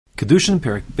Kiddushin,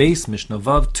 Perek Beis, Mishnah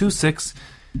Vav 2:6.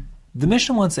 The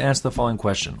Mishnah wants to ask the following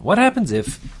question. What happens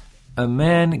if a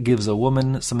man gives a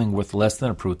woman something worth less than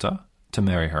a pruta to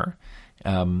marry her,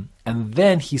 and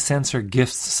then he sends her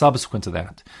gifts subsequent to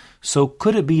that? So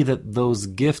could it be that those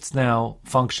gifts now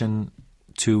function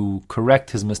to correct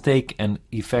his mistake and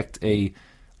effect a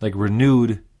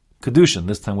renewed Kiddushin,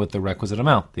 this time with the requisite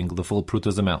amount, the full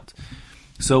pruta's amount?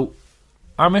 So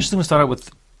our Mishnah is going to start out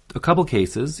with a couple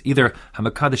cases. Either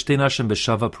Hamakadesh Teinashim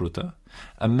B'Shava Pruta,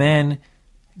 a man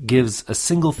gives a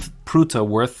single pruta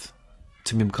worth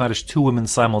to Mimkadesh two women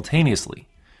simultaneously.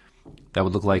 That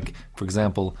would look like, for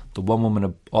example, the one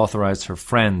woman authorized her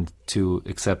friend to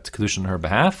accept Kiddushin on her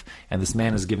behalf, and this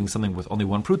man is giving something with only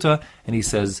one pruta, and he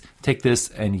says, take this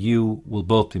and you will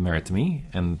both be married to me,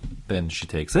 and then she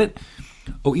takes it.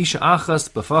 O isha achas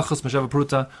b'fachas b'shava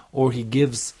pruta, or he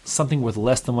gives something worth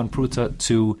less than one pruta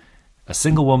to a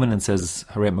single woman and says,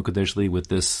 Haret Mekudeshli, with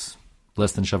this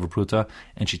less than shava pruta,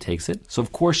 and she takes it. So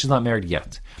of course she's not married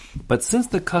yet. But since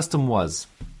the custom was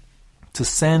to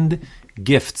send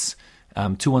gifts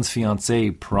to one's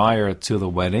fiancé prior to the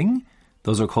wedding,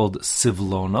 those are called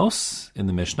sivlonos in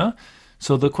the Mishnah.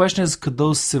 So the question is, could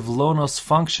those sivlonos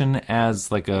function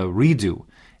as like a redo?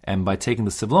 And by taking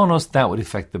the sivlonos, that would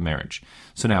affect the marriage.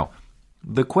 So now,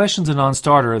 the question's a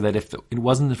non-starter that if it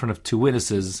wasn't in front of two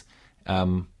witnesses,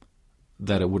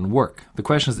 that it wouldn't work. The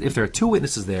question is, if there are two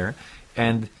witnesses there,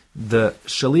 and the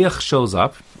shaliach shows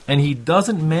up, and he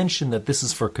doesn't mention that this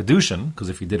is for Kiddushin, because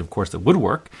if he did, of course, it would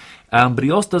work, but he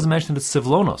also doesn't mention it's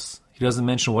sivlonos. He doesn't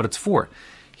mention what it's for.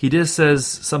 He just says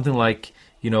something like,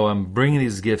 I'm bringing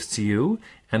these gifts to you,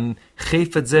 and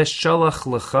chayfet zeh shalach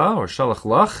lecha, or shalach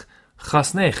lach,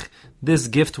 chasnech. This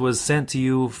gift was sent to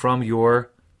you from your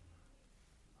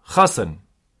chasen,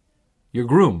 your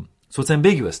groom. So it's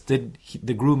ambiguous. Did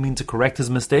the groom mean to correct his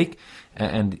mistake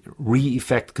and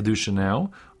re-effect Kiddushin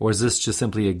now? Or is this just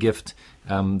simply a gift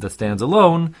that stands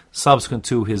alone, subsequent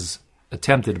to his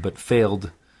attempted but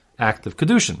failed act of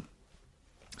Kiddushin?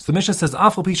 So the Mishnah says,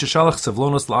 Afal pisha shalach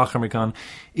sevlonos la'achar mikan,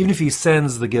 even if he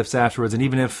sends the gifts afterwards, and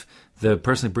even if the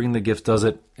person bringing the gifts does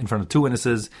it in front of two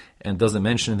witnesses and doesn't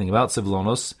mention anything about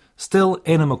sevlonos, still,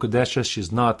 ena mokudesha,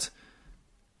 she's not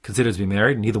considered to be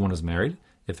married. Neither one is married,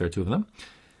 if there are two of them.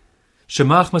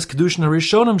 Shemachmas Kiddushin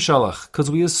harishonim shalach, because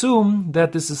we assume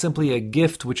that this is simply a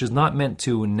gift which is not meant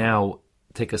to now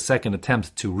take a second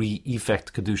attempt to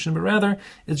re-effect Kiddushin, but rather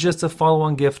it's just a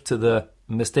follow-on gift to the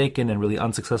mistaken and really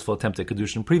unsuccessful attempt at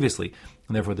Kiddushin previously.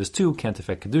 And therefore this too can't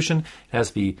affect Kiddushin. It has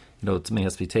to be, it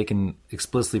has to be taken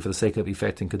explicitly for the sake of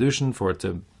effecting Kiddushin, for it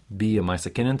to be a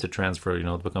Maisakinin, to transfer,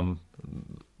 to become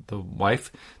the wife.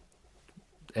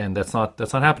 And that's not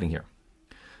happening here.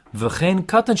 V'chein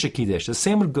katan shekidesh. The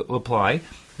same would apply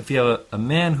if you have a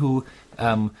man who,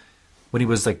 when he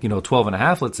was 12 and a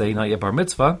half, let's say, not yet bar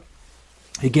mitzvah,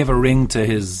 he gave a ring to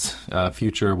his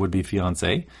future would-be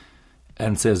fiancé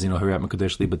and says, Hirat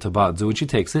Mekudesh li b'tabat zu, and she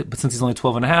takes it. But since he's only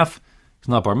 12 and a half, he's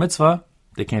not bar mitzvah,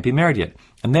 they can't be married yet.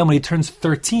 And then when he turns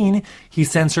 13, he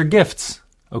sends her gifts.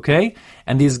 Okay?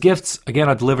 And these gifts, again,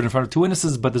 are delivered in front of two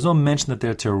witnesses, but there's no mention that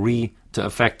they're to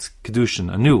affect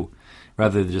Kiddushin anew.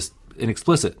 Rather, they're just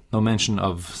inexplicit. No mention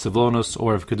of Sivlonos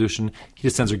or of Kiddushin. He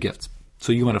just sends her gifts.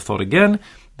 So you might have thought again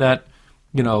that,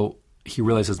 he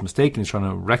realized his mistake and he's trying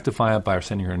to rectify it by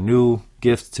sending her new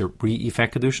gifts to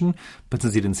re-effect Kiddushin. But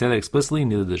since he didn't say that explicitly,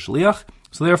 neither did Shaliach.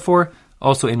 So therefore,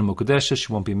 also in a Mukudesha,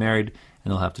 she won't be married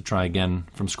and they'll have to try again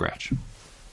from scratch.